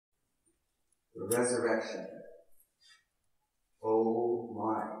the resurrection. Oh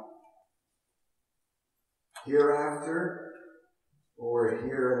my. Hereafter or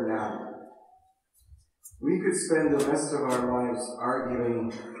here and now. We could spend the rest of our lives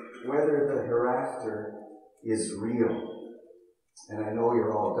arguing whether the hereafter is real. And I know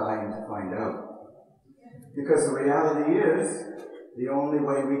you're all dying to find out. Because the reality is, the only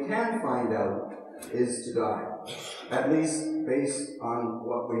way we can find out is to die. At least based on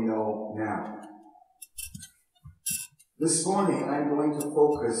what we know now. This morning I'm going to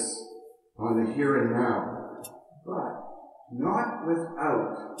focus on the here and now, but not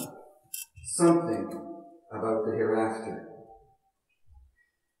without something about the hereafter.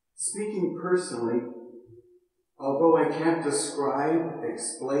 Speaking personally, although I can't describe,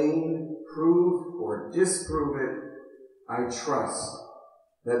 explain, prove, or disprove it, I trust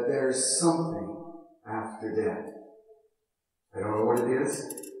that there's something after death. I don't know what it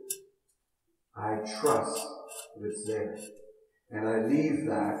is. I trust that it's there. And I leave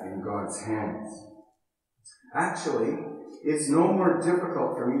that in God's hands. Actually, it's no more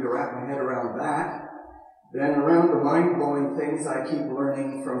difficult for me to wrap my head around that than around the mind-blowing things I keep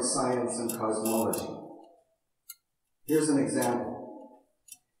learning from science and cosmology. Here's an example.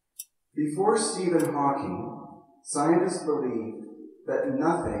 Before Stephen Hawking, scientists believed that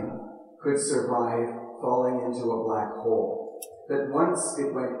nothing could survive falling into a black hole. That once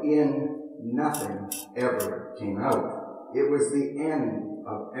it went in, nothing ever came out. It was the end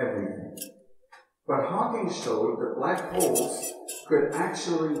of everything. But Hawking showed that black holes could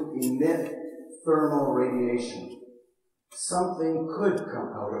actually emit thermal radiation. Something could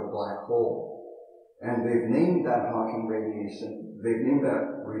come out of a black hole. And they've named that Hawking radiation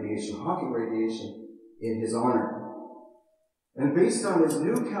Hawking radiation in his honor. And based on his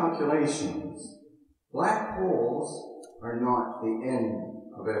new calculations, black holes are not the end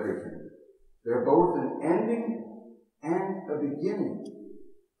of everything. They're both an ending and a beginning,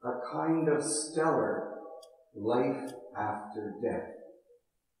 a kind of stellar life after death.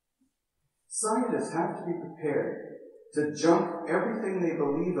 Scientists have to be prepared to junk everything they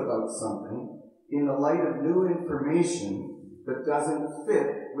believe about something in the light of new information that doesn't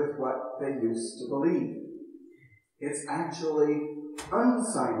fit with what they used to believe. It's actually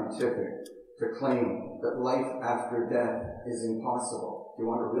unscientific to claim that life after death is impossible. If you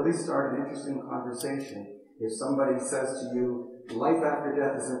want to really start an interesting conversation, if somebody says to you, life after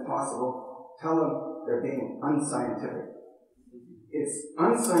death is impossible, tell them they're being unscientific. It's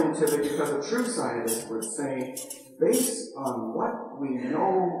unscientific because a true scientist would say, based on what we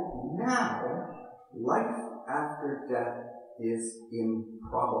know now, life after death is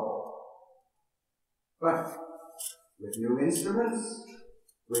improbable. But with new instruments,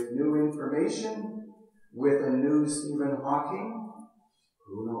 with new information, with a new Stephen Hawking,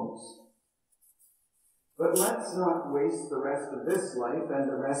 who knows? But let's not waste the rest of this life and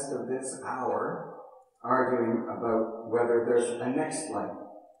the rest of this hour arguing about whether there's a next life.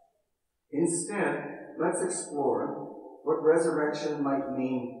 Instead, let's explore what resurrection might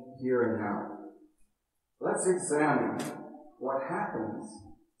mean here and now. Let's examine what happens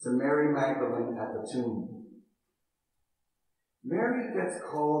to Mary Magdalene at the tomb. Mary gets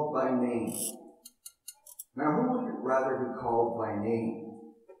called by name. Now, who would rather be called by name?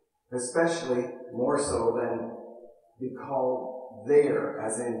 Especially more so than be called there,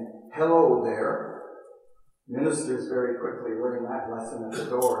 as in, hello there. Ministers very quickly learn that lesson at the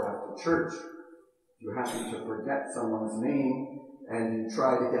door after church. If you happen to forget someone's name and you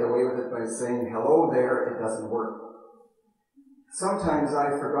try to get away with it by saying hello there, it doesn't work. Sometimes if I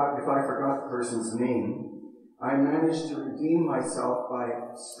forgot the person's name, I managed to redeem myself by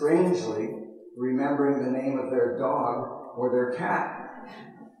strangely remembering the name of their dog or their cat.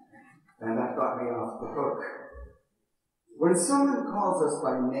 And that got me off the hook. When someone calls us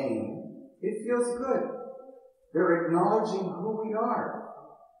by name, it feels good. They're acknowledging who we are.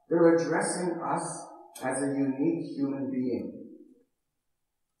 They're addressing us as a unique human being.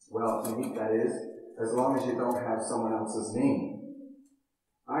 Well, unique that is, as long as you don't have someone else's name.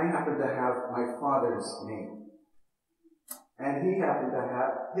 I happen to have my father's name. And he happened to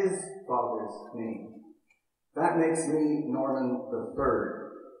have his father's name. That makes me Norman III.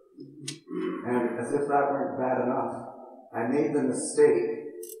 And as if that weren't bad enough, I made the mistake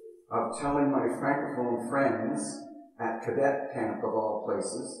of telling my Francophone friends at cadet camp of all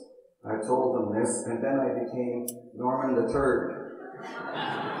places. I told them this, and then I became Norman III.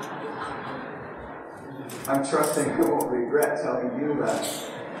 I'm trusting I won't regret telling you that.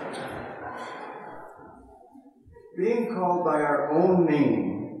 Being called by our own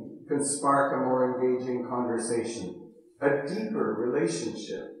name can spark a more engaging conversation, a deeper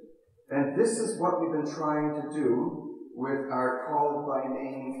relationship, And this is what we've been trying to do with our Called by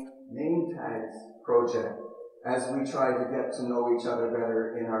Name Tags project, as we try to get to know each other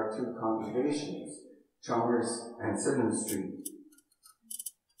better in our two congregations, Chalmers and Sydenham Street.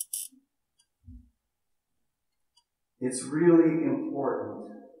 It's really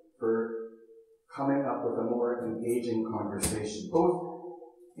important for coming up with a more engaging conversation, both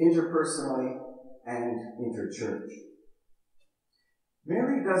interpersonally and interchurch.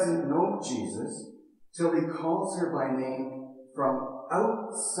 Mary doesn't know Jesus till he calls her by name from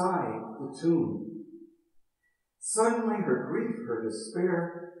outside the tomb. Suddenly her grief, her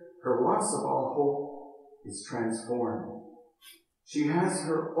despair, her loss of all hope is transformed. She has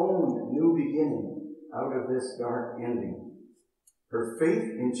her own new beginning out of this dark ending. Her faith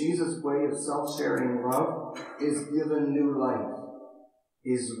in Jesus' way of self-sharing love is given new life,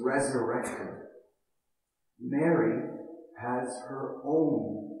 is resurrected. Mary has her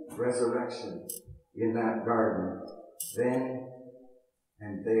own resurrection in that garden, then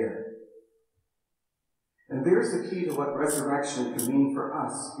and there. And there's the key to what resurrection can mean for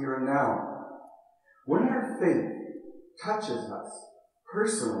us here and now. When our faith touches us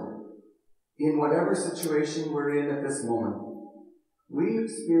personally, in whatever situation we're in at this moment, we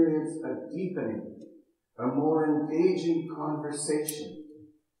experience a deepening, a more engaging conversation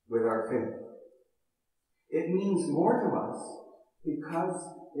with our faith. It means more to us because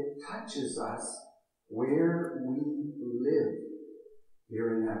it touches us where we live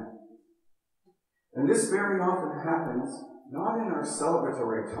here and now. And this very often happens not in our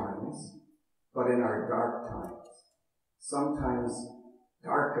celebratory times, but in our dark times, sometimes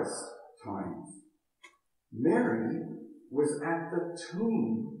darkest times. Mary was at the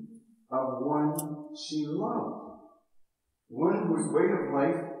tomb of one she loved, one whose way of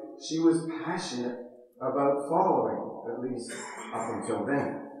life she was passionate about following, at least up until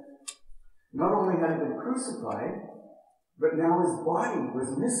then. Not only had he been crucified, but now his body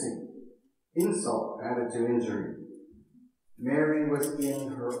was missing. Insult added to injury. Mary was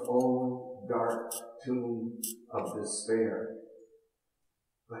in her own dark tomb of despair.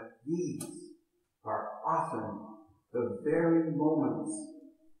 But these are often the very moments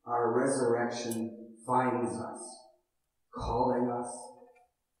our resurrection finds us, calling us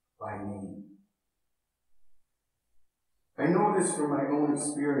by name. I know this from my own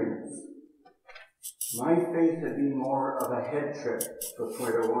experience. My faith had been more of a head trip for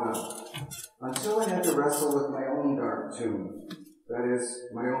quite a while, until I had to wrestle with my own dark tomb, that is,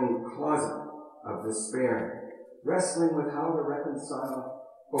 my own closet of despair, wrestling with how to reconcile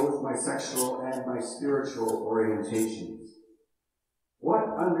both my sexual and my spiritual orientations.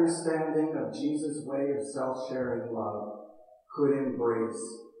 What understanding of Jesus' way of self-sharing love could embrace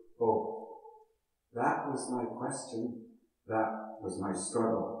both? That was my question. That was my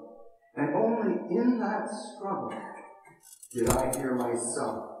struggle. And only in that struggle did I hear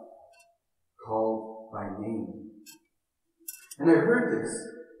myself called by name. And I heard this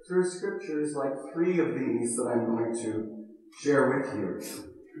through scriptures like 3 of these that I'm going to share with you.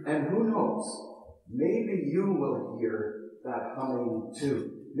 And who knows, maybe you will hear that humming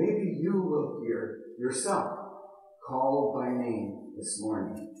too. Maybe you will hear yourself called by name this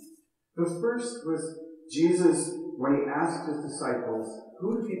morning. The first was Jesus when he asked his disciples,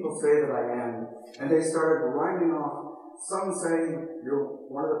 "Who do people say that I am?" And they started rhyming off. Some say you're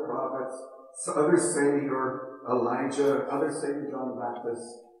one of the prophets. Others say you're Elijah. Others say you're John the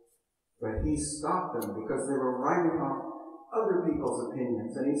Baptist. But he stopped them because they were rhyming off other people's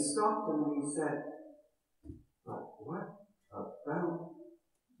opinions. And he stopped them and he said, "But what about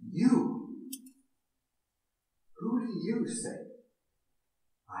you? Who do you say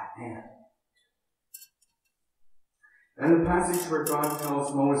I am?" And the passage where God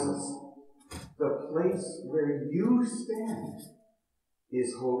tells Moses, "The place where you stand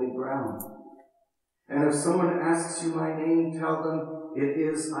is holy ground. And if someone asks you my name, tell them it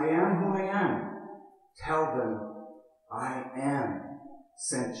is I am who I am. Tell them I am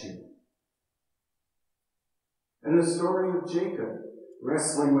sent you." And the story of Jacob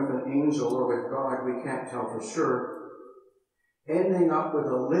wrestling with an angel or with God, we can't tell for sure, ending up with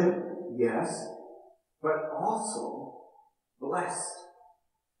a limp, yes, but also blessed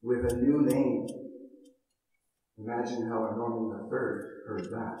with a new name. Imagine how Norman III heard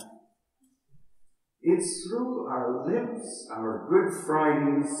that. It's through our limps, our Good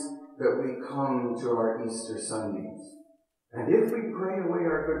Fridays, that we come to our Easter Sundays. And if we pray away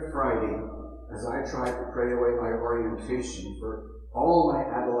our Good Friday, as I tried to pray away my orientation for all my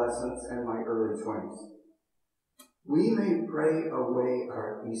adolescence and my early 20s, we may pray away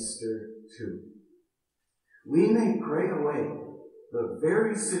our Easter too. We may pray away the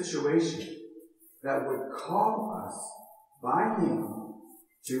very situation that would call us by name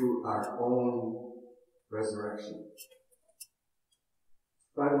to our own resurrection.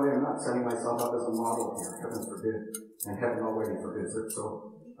 By the way, I'm not setting myself up as a model here, heaven forbid, and heaven already forbids it,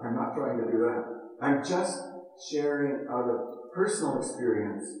 so I'm not trying to do that. I'm just sharing out of personal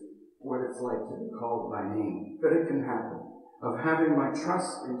experience what it's like to be called by name, that it can happen, of having my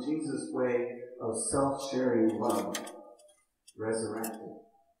trust in Jesus' way of self-sharing love resurrected.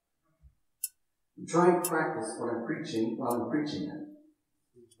 I'm trying to practice what I'm preaching while I'm preaching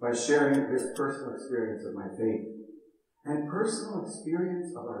it, by sharing this personal experience of my faith. And personal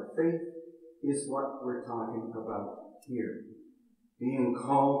experience of our faith is what we're talking about here, being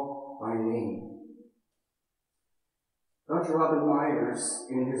called by name. Dr. Robin Myers,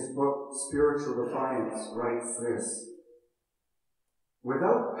 in his book Spiritual Defiance, writes this: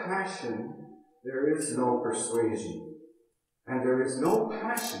 without passion, there is no persuasion, and there is no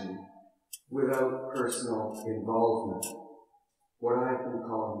passion without personal involvement, what I've been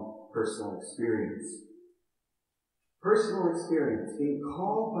calling personal experience. Personal experience, being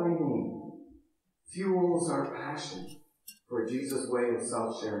called by name, fuels our passion for Jesus' way of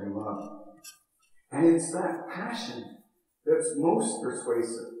self-sharing love. And it's that passion that's most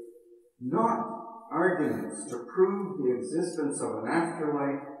persuasive, not arguments to prove the existence of an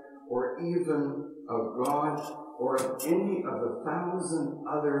afterlife or even of God or of any of the 1,000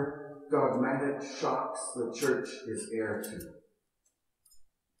 other dogmatic shocks the church is heir to.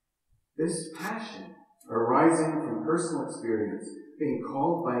 This passion arising from personal experience, being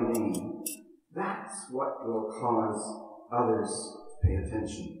called by name, that's what will cause others to pay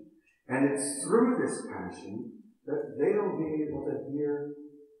attention. And it's through this passion that they'll be able to hear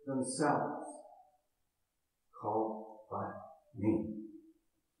themselves called by name.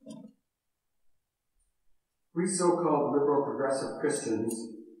 We so-called liberal progressive Christians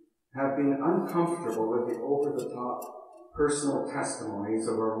have been uncomfortable with the over-the-top personal testimonies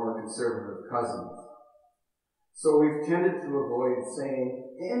of our more conservative cousins. So we've tended to avoid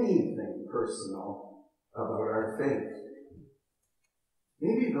saying anything personal about our faith.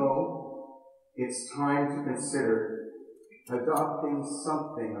 Maybe, though, it's time to consider adopting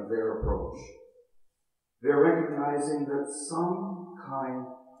something of their approach. They're recognizing that some kind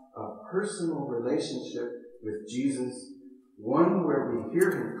of personal relationship with Jesus, one where we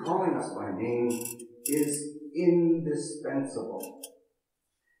hear him calling us by name, is indispensable.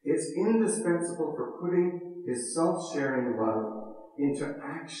 It's indispensable for putting his self-sharing love into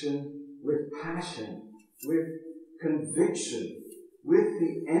action with passion, with conviction, with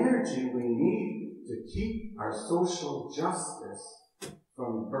the energy we need to keep our social justice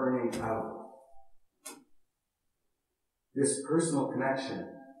from burning out. This personal connection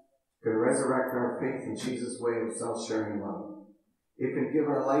can resurrect our faith in Jesus' way of self-sharing love. It can give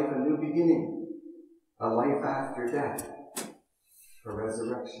our life a new beginning, a life after death, a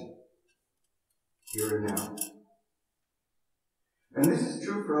resurrection, here and now. And this is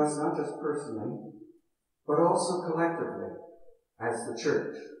true for us not just personally, but also collectively as the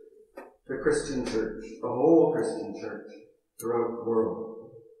church, the Christian church, the whole Christian church throughout the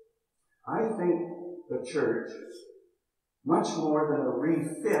world. I think the church, much more than a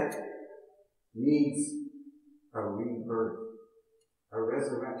refit, needs a rebirth, a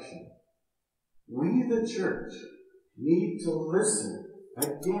resurrection. We, the church, need to listen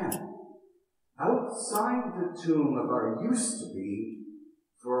again, outside the tomb of our used to be,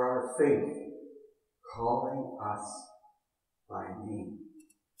 for our faith calling us by name.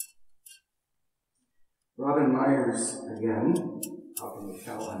 Robin Myers, again, how can you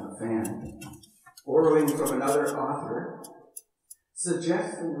tell I'm a fan, borrowing from another author,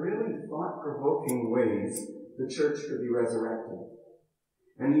 suggests some really thought-provoking ways the church could be resurrected.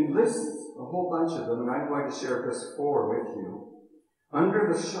 And he lists a whole bunch of them, and I'm going to share just 4 with you.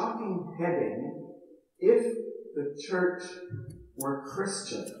 Under the shocking heading, If the Church Were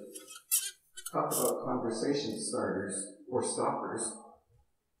Christian. Talk about conversation starters or stoppers.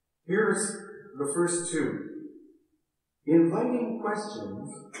 Here's the first 2. Inviting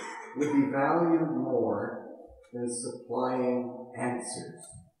questions would be valued more than supplying answers.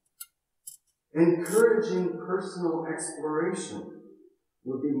 Encouraging personal exploration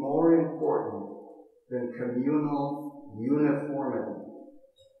would be more important than communal uniformity.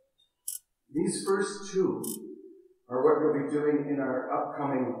 These first 2 are what we'll be doing in our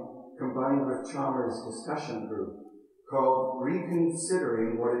upcoming Combined with Chalmers discussion group called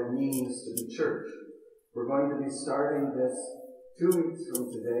Reconsidering What It Means to be Church. We're going to be starting this 2 weeks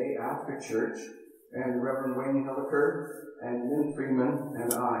from today after church, and Reverend Wayne Hilliker and Lynn Freeman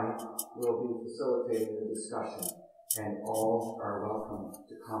and I will be facilitating the discussion. and all are welcome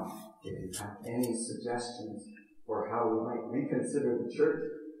to come. If you have any suggestions for how we might reconsider the church,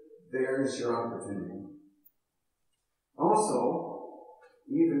 there's your opportunity. Also,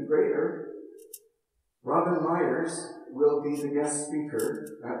 even greater, Robin Myers will be the guest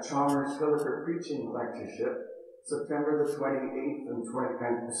speaker at Chalmers Hilliker Preaching Lectureship, September the 29th and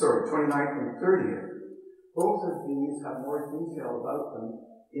 30th. Both of these have more detail about them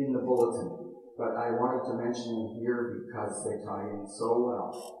in the bulletin, but I wanted to mention them here because they tie in so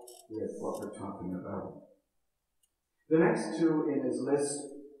well with what we're talking about. The next two in his list,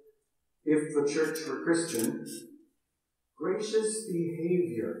 if the church were Christian, gracious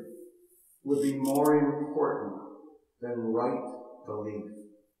behavior would be more important than right belief.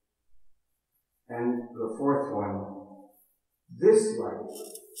 And the fourth one, this life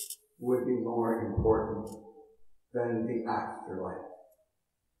would be more important than the afterlife.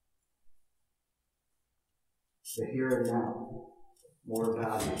 The here and now, more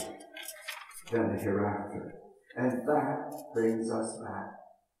valuable than the hereafter. And that brings us back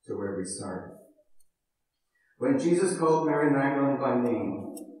to where we started. When Jesus called Mary Magdalene by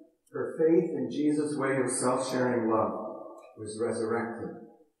name, her faith in Jesus' way of self-sharing love was resurrected.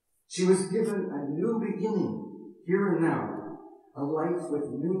 She was given a new beginning, here and now, a life with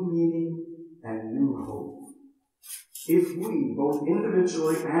new meaning and new hope. If we, both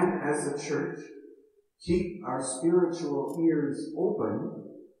individually and as a church, keep our spiritual ears open,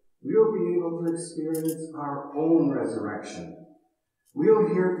 we'll be able to experience our own resurrection. We'll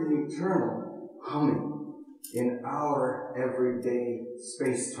hear the eternal humming in our everyday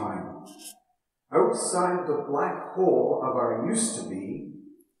space-time. Outside the black hole of our used to be,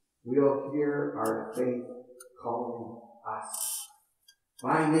 we'll hear our faith calling us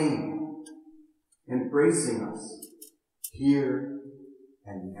by name, embracing us here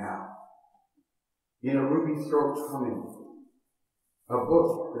and now. In a ruby throat humming, a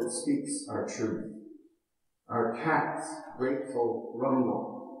book that speaks our truth, our cat's grateful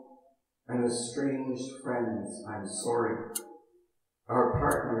rumble, an estranged friend's I'm sorry, our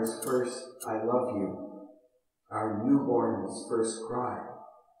partner's first I love you, our newborn's first cry,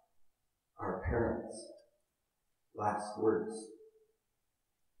 our parents' last words.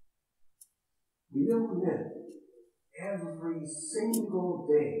 We'll live every single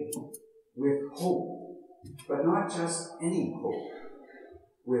day with hope, but not just any hope,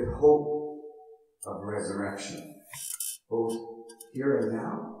 with hope of resurrection, both here and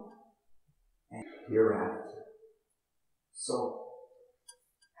now and hereafter. So,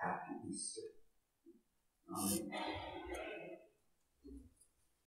 happy Easter. Amen.